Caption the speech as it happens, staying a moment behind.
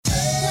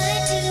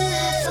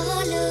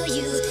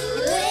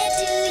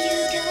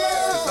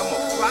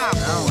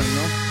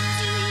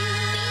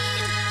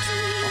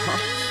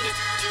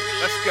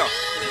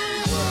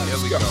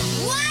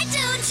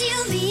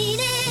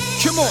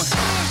Come on.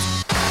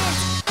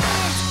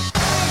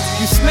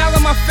 You smile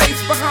on my face,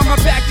 behind my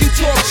back you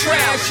talk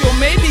trash. Or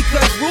maybe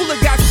cause Ruler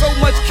got so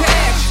much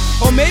cash.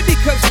 Or maybe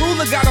cause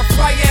Ruler got a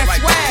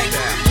fly-ass swag.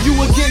 You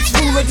against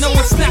Ruler, no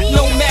it's not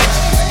no match.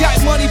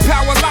 Got money,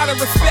 power, a lot of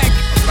respect.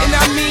 And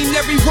I mean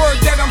every word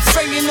that I'm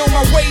saying on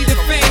my way to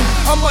fame.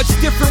 I'm much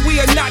different,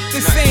 we are not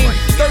the same.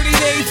 30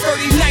 days,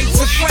 30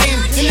 nights of flame.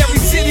 In every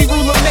city,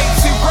 Ruler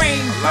makes it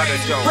rain.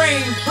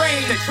 Rain,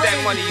 rain, Take that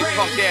money, you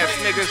punk ass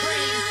niggas.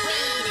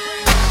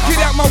 Get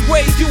out my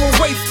way, you a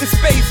waste of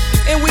space.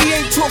 And we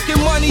ain't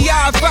talking money,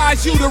 I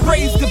advise you to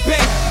raise the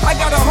bank. I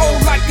got a whole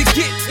lot to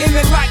get in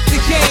and like the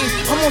game.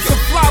 I'm on some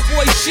fly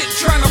boy shit,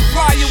 trying to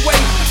fly away.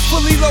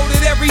 Fully loaded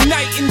every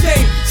night and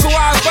day. So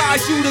I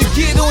advise you to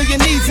get on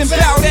your knees and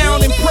bow down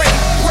and pray.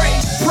 Pray,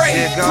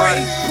 pray,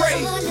 pray,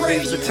 pray.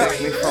 Please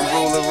protect me from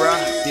Ruler Rock.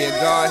 Yeah,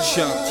 God,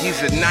 sure. He's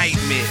a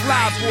nightmare.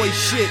 Fly boy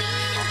shit.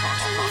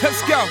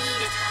 Let's go.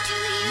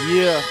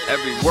 Yeah.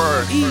 Every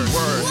word.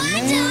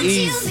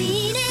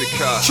 Easy.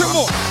 Because. Come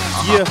on.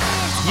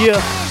 Yeah.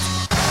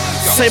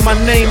 Say my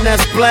name,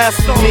 that's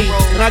blasphemy.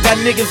 And I got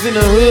niggas in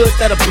the hood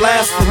that'll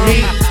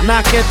blaspheme.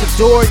 Knock at the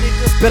door,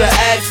 better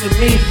ask for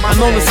me.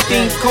 I'm on the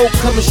steam coat,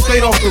 coming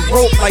straight off the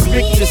rope like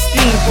Ricky the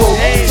Steamboat.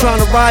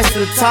 Trying to rise to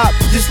the top,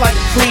 just like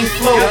a cream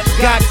float.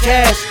 Got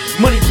cash,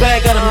 money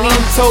bag, got a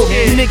mean toe.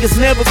 You niggas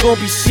never gonna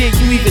be shit,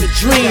 you even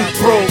dream,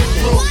 bro.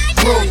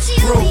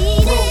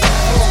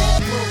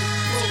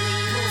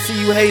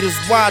 See you haters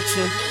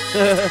watching.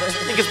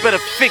 Niggas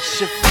better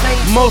fix your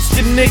face. Most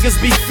of them niggas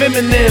be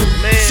feminine,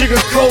 sugar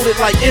coated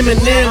like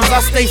M&M's. I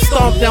stay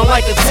stomped down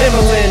like a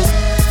Timberland.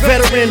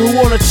 Veteran who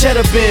on a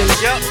cheddar Benz.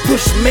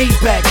 Push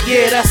Maybach,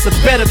 yeah, that's a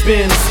better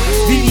Benz.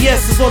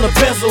 VVS is on a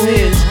bezel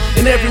hinge.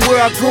 And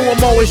everywhere I go,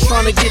 I'm always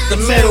trying to get the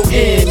metal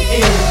in.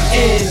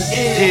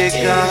 Dear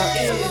God,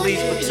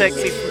 please protect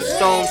me from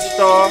Stone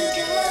Star.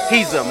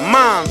 He's a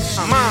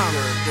monster.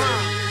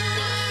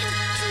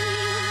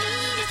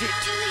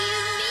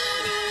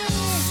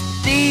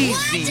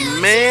 Easy,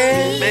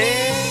 man.